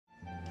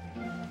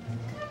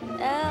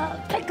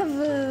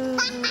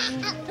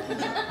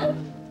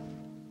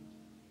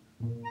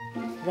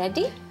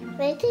ready?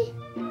 Ready?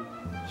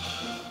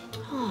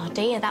 Oh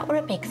dear, that were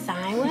a big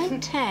sigh,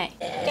 weren't it?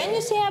 Can you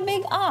say a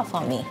big R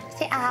for me?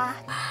 Say ah.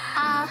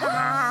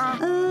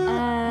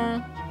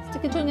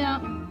 Stick your tongue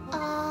out.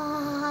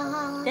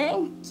 Ah.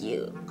 Thank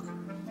you.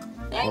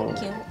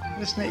 Thank you.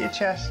 Listen at your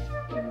chest.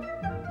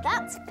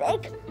 That's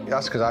big.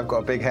 That's because I've got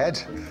a big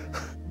head.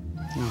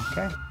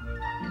 OK.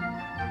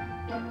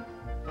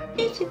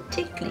 Is it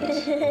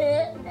ticklish?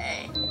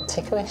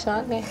 Ticklish,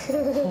 aren't they?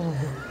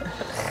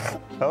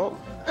 Oh,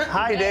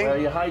 hiding. Where are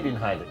you hiding?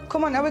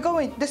 Come on, are we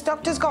going? This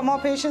doctor's got more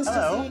patients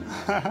Hello. to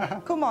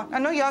see. Come on, I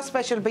know you're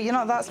special, but you're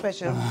not that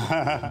special.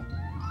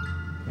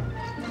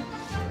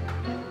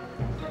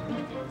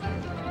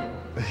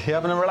 You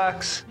having a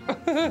relax?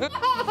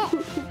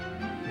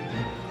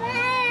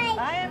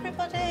 Bye,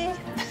 everybody.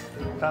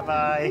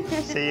 Bye-bye.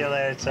 See you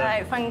later.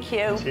 Right, thank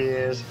you.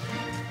 Cheers.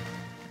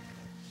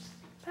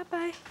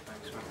 Bye-bye.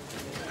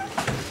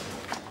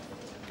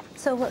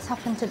 So what's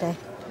happened today?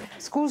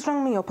 School's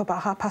rang me up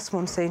about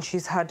 1:30 saying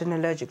she's had an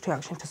allergic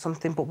reaction to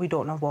something, but we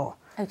don't know what.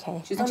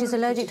 OK. She's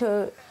allergic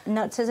to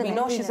nuts, isn't it? We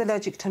know she's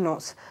allergic to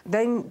nuts.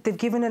 Then they've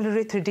given her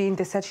erythrodine.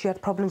 They said she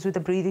had problems with the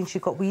breathing. She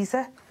got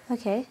wheezy.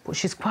 OK. But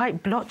she's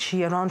quite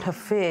blotchy around her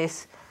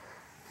face.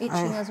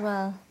 Itching as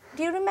well.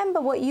 Do you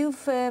remember what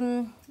you've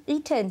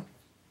eaten?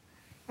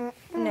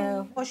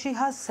 No. What she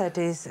has said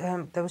is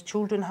there was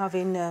children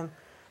having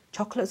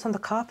chocolates on the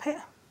carpet.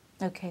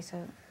 OK,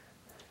 so...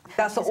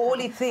 That's the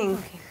only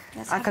thing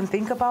I can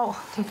think about.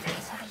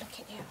 Let's have a look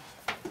at you.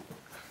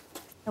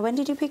 When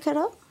did you pick her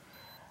up?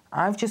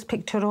 I've just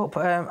picked her up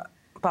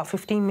about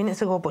 15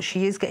 minutes ago, but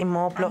she is getting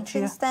more blotchy.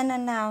 Since then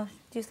and now,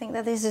 do you think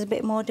that this is a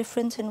bit more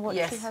different in what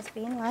Yes. she has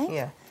been like?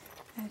 Yeah.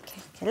 OK,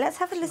 let's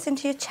have a listen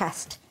to your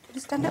chest. Can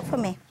you stand up for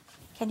me?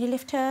 Can you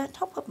lift her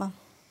top up, Mum?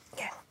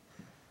 Yeah.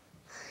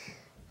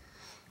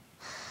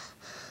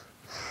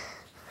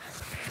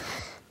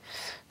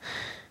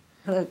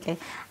 OK,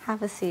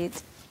 have a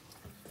seat.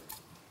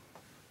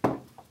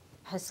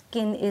 Her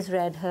skin is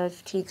red, her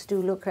cheeks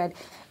do look red.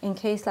 In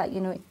case, like, you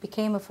know, it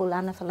became a full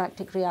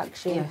anaphylactic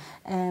reaction,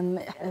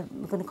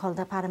 we're going to call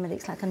the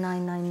paramedics like a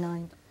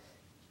 999.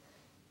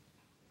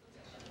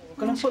 I'm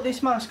going to put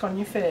this mask on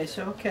your face,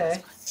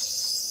 OK?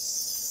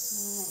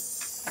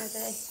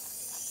 Ready?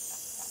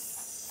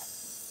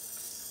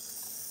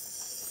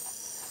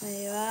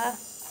 There you are.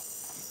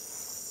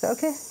 Is that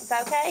OK? Is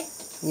that OK?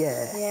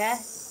 Yeah. Yeah.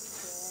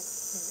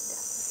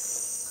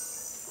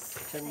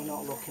 Pretend we're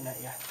not looking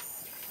at you.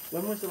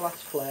 When was the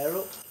last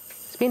flare-up?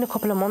 It's been a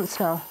couple of months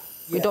now.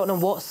 We don't know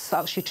what's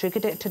actually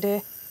triggered it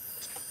today.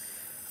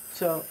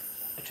 So,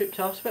 a trip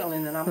to hospital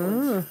in an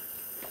ambulance?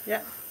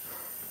 Yeah.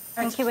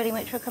 Thank you very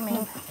much for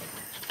coming.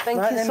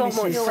 Thank you so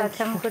much. You're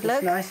welcome. Good luck.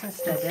 It's nice and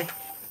steady.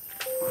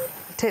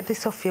 Take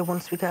this off you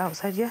once we get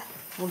outside, yeah?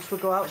 Once we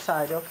go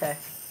outside, OK.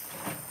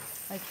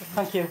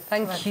 Thank you.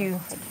 Thank you.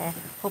 Take care.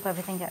 Hope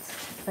everything gets...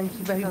 Thank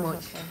you very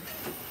much.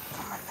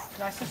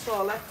 Nice and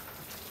slowly.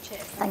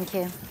 Cheers. Thank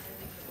you.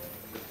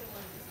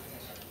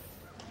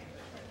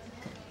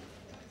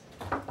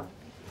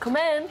 Come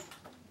in.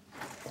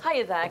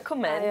 Hiya there,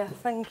 come in. Hiya,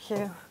 thank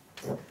you.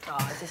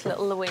 Oh, is this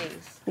little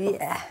Louise?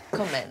 Yeah.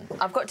 Come in.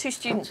 I've got 2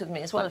 students with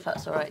me as well, if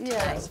that's all right today.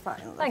 Yeah, that's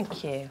fine.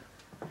 Thank you.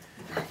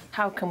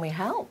 How can we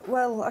help?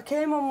 Well, I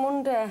came on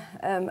Monday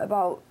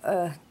about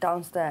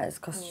downstairs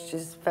because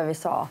she's very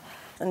sore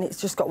and it's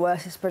just got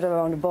worse. It's spread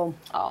around her bum.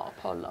 Oh,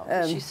 poor love.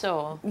 Is she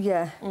sore?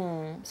 Yeah.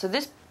 So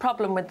this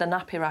problem with the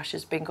nappy rash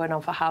has been going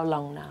on for how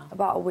long now?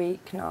 About a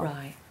week now.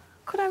 Right.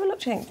 Could I have a look,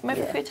 do you think?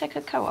 Maybe if we take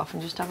her coat off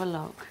and just have a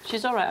look.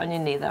 She's all right on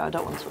your knee, though. I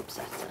don't want to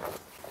upset her.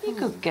 You're a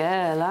good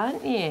girl,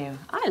 aren't you?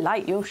 I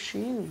like your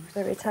shoes.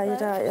 Very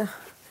tired, aren't you?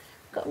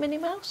 Got a Minnie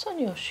Mouse on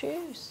your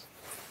shoes.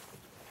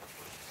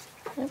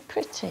 They're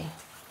pretty.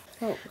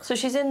 Oh. So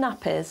she's in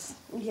nappies?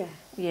 Yeah.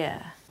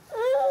 Yeah.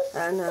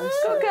 I know.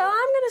 Good girl,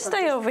 I'm going to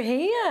stay over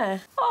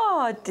here.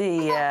 Oh,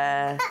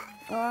 dear.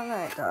 All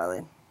right,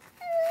 darling.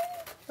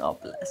 Oh,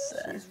 bless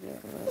her. She's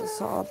really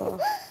sore, though.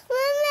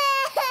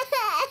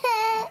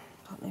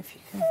 I don't know if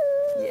you can...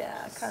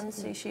 Yeah, I can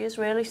see. She is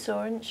really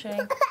sore, isn't she?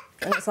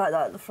 And it's like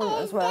that at the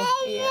front as well.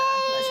 Yeah,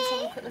 let's just have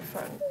a look at the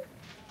front.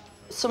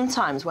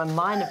 Sometimes when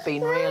mine have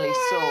been really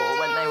sore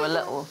when they were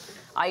little,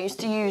 I used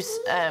to use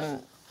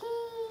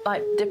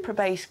like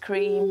dipper-based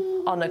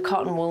cream on a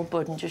cotton wool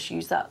bud and just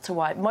use that to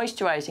wipe,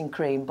 moisturising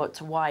cream, but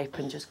to wipe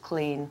and just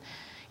clean,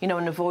 you know,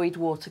 and avoid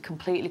water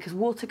completely, because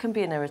water can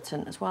be an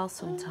irritant as well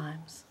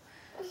sometimes.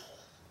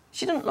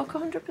 She didn't look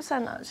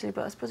 100% actually,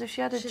 but I suppose if she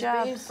had a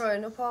jab... She's been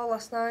throwing up all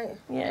last night.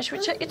 Yeah, should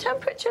we check your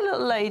temperature,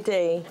 little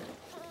lady?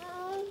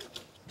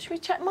 Should we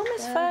check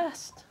Mummy's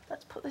first?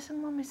 Let's put this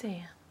in Mummy's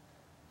ear.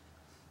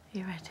 Are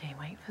you ready?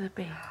 Wait for the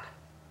beep.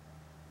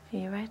 Are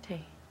you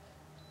ready?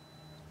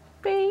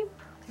 Beep.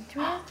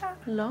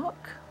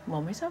 Look,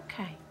 Mummy's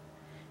okay.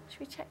 Should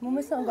we check?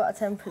 Mummy's not got a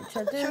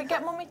temperature, do Should we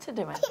get Mummy to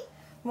do it?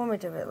 Mummy,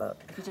 do it,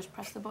 look. If you just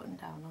press the button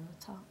down on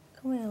the top.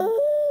 Come here.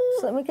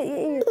 Just let me get your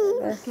ear.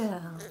 Good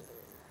girl.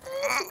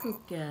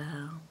 Good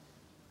girl.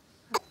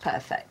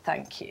 Perfect,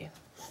 thank you.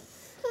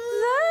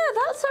 There,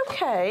 that's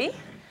okay.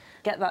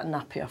 Get that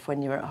nappy off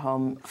when you're at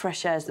home.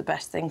 Fresh air's the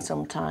best thing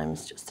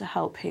sometimes, just to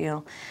help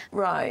heal.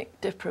 Right,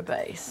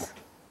 Diprobase.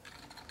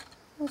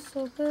 What's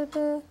up,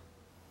 baby?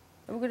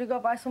 I'm going to go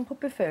buy some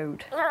puppy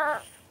food.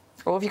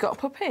 Oh, have you got a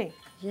puppy?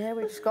 Yeah,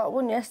 we just got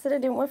one yesterday,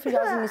 didn't we, for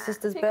yours and your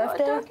sister's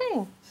birthday? Got a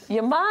doggy?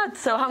 You're mad.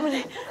 So how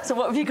many? So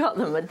what have you got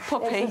them? A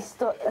puppy?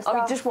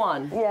 Oh, just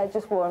one? Yeah,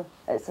 just one.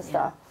 It's a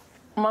star.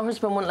 My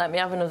husband wouldn't let me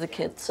have another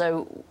kid,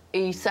 so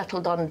he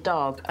settled on a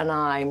dog, and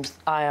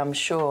I am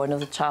sure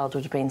another child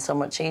would have been so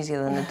much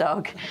easier than a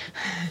dog.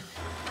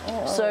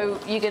 So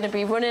you're going to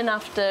be running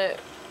after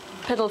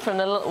Piddle from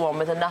the little one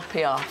with a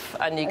nappy off,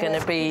 and you're going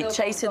to be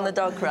chasing the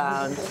dog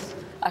round.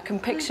 I can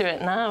picture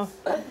it now.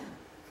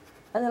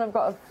 And then I've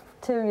got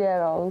a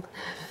 2-year-old.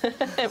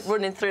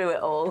 Running through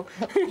it all.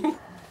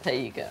 There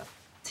you go.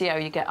 See how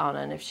you get on,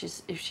 and if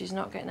she's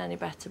not getting any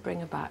better, bring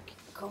her back.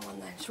 Come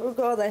on then, shall we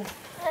go then?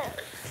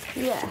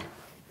 Yeah.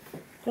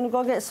 Gonna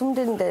go get some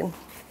din-din.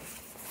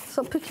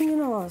 Stop picking your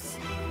nose.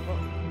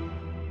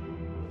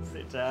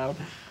 Sit down.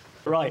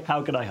 Right,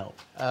 how can I help?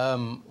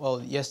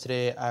 Well,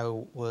 yesterday I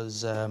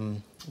was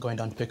going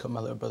down to pick up my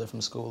little brother from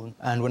school,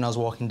 and when I was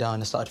walking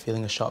down, I started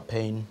feeling a sharp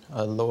pain,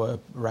 lower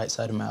right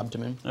side of my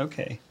abdomen.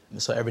 OK.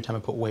 So every time I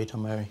put weight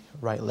on my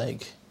right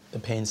leg, the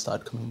pain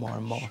started coming more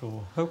and more.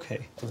 Sure,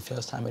 OK. For the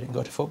first time I didn't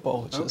go to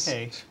football, which is...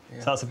 OK.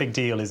 So that's a big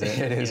deal, is it?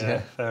 It is, yeah.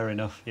 Fair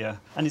enough, yeah.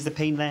 And is the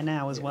pain there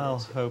now as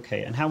well?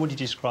 OK. And how would you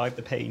describe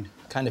the pain?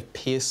 Kind of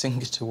piercing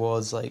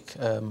towards, like,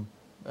 some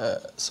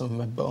of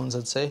my bones,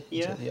 I'd say.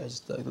 Yeah? Yeah,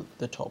 just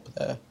the top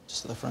there,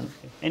 just at the front.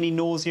 Any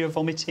nausea,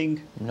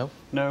 vomiting? No.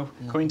 No?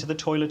 Going to the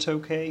toilet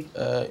OK?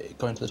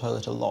 Going to the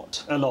toilet a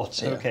lot. A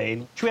lot, yeah.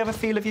 OK. Should we have a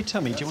feel of your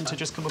tummy? Do you want to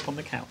just come up on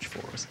the couch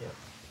for us? Yeah.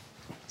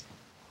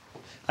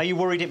 Are you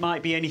worried it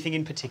might be anything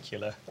in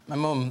particular? My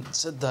mum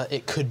said that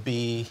it could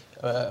be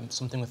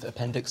something with the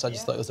appendix. I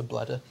just thought it was a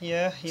bladder.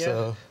 Yeah, yeah.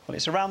 So... Well,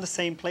 it's around the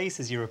same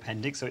place as your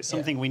appendix, so it's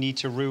something we need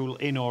to rule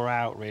in or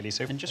out, really.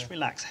 So and just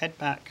relax, head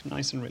back,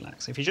 nice and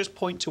relaxed. If you just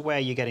point to where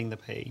you're getting the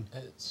pain.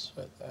 It's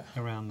right there.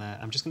 Around there.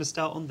 I'm just going to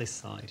start on this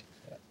side.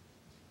 Yeah.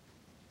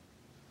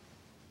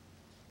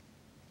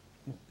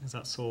 Is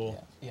that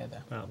sore? Yeah,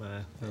 there. About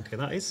there. OK,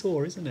 that is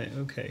sore, isn't it?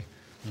 OK.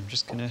 I'm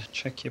just going to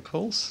check your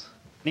pulse.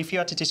 And if you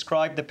had to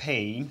describe the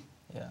pain,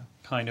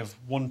 kind of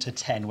 1 to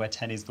 10, where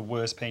 10 is the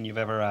worst pain you've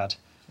ever had,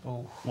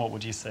 what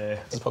would you say?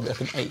 It's probably like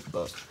an 8,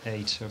 but...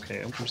 8,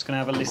 OK. I'm just going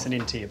to have a listen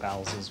into your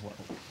bowels as well.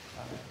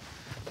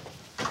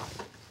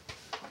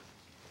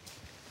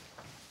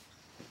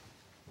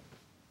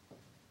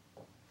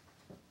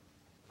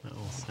 That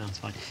all sounds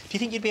fine. Do you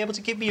think you'd be able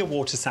to give me a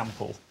water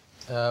sample?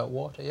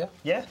 Water, yeah?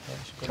 Yeah?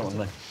 Come on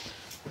then.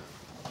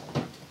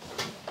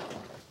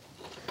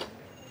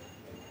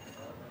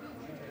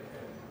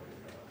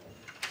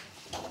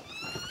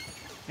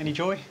 Any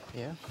joy?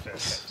 Yeah.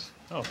 Perfect.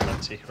 Oh,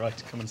 plenty.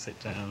 Right, come and sit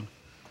down.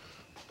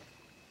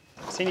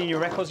 I've seen in your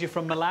records you're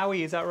from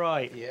Malawi, is that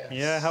right? Yes.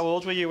 Yeah, how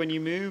old were you when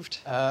you moved?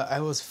 I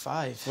was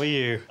 5. Were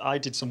you? I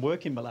did some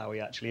work in Malawi,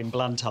 actually, in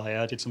Blantyre.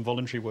 I did some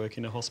voluntary work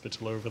in a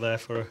hospital over there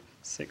for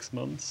 6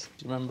 months.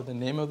 Do you remember the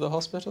name of the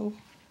hospital?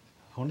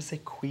 I want to say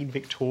Queen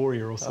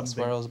Victoria or something. That's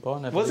where I was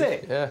born, I believe. Was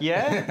it? Yeah.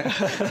 Yeah?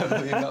 I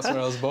believe that's where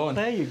I was born.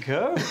 There you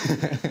go.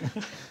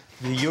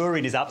 The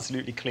urine is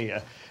absolutely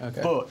clear,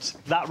 but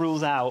that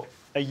rules out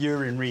a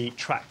urinary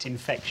tract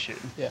infection,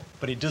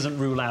 but it doesn't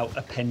rule out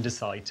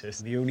appendicitis.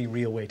 The only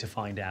real way to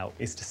find out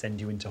is to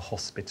send you into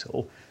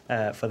hospital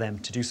for them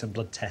to do some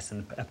blood tests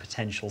and a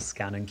potential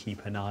scan and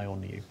keep an eye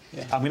on you.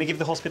 Yeah. I'm going to give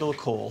the hospital a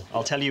call.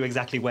 I'll tell you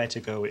exactly where to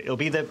go. It'll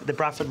be the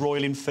Bradford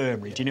Royal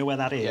Infirmary. Do you know where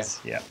that is?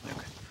 Yeah.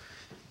 OK.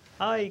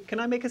 Hi, can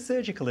I make a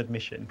surgical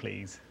admission,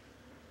 please?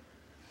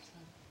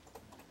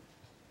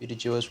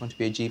 Did you always want to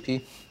be a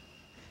GP?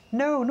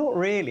 No, not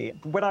really.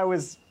 When I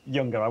was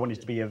younger, I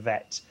wanted to be a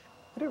vet.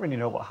 I don't really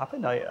know what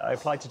happened. I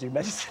applied to do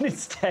medicine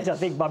instead. I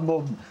think my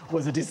mum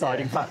was a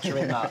deciding factor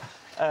in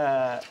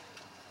that.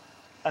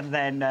 And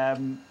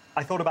then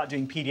I thought about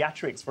doing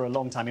paediatrics for a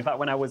long time. In fact,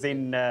 when I was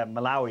in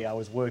Malawi, I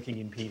was working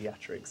in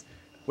paediatrics,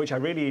 which I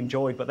really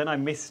enjoyed, but then I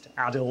missed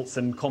adults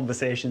and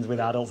conversations with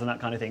adults and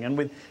that kind of thing. And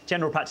with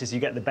general practice, you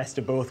get the best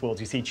of both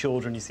worlds. You see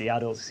children, you see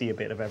adults, you see a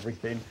bit of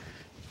everything.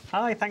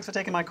 Hi, thanks for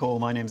taking my call.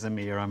 My name's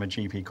Amir. I'm a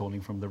GP calling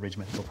from the Ridge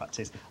Medical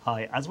Practice.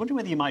 Hi, I was wondering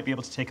whether you might be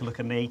able to take a look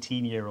at an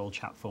 18-year-old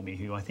chap for me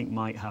who I think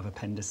might have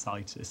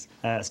appendicitis.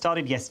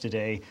 Started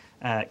yesterday,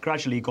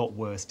 gradually got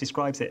worse,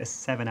 describes it as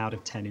 7 out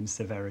of 10 in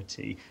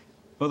severity.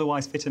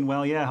 Otherwise fit and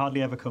well, yeah,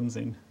 hardly ever comes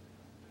in.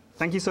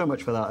 Thank you so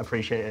much for that, I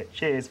appreciate it.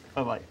 Cheers,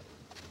 bye-bye.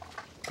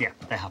 Yeah,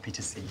 they're happy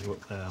to see you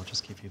up there. I'll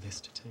just give you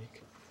this to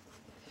take.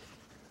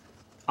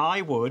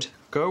 I would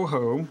go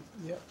home,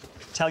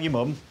 tell your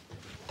mum,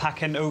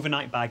 pack an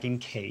overnight bag in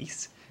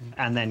case,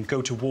 and then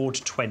go to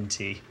Ward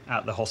 20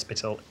 at the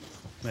hospital.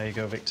 There you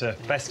go, Victor.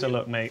 Best of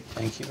luck, mate.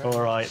 Thank you. All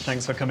right,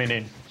 thanks for coming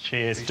in.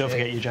 Cheers. Don't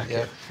forget your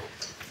jacket.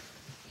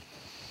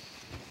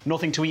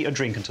 Nothing to eat or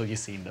drink until you've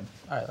seen them.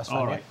 All right, that's fine.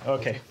 All right,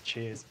 OK.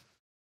 Cheers.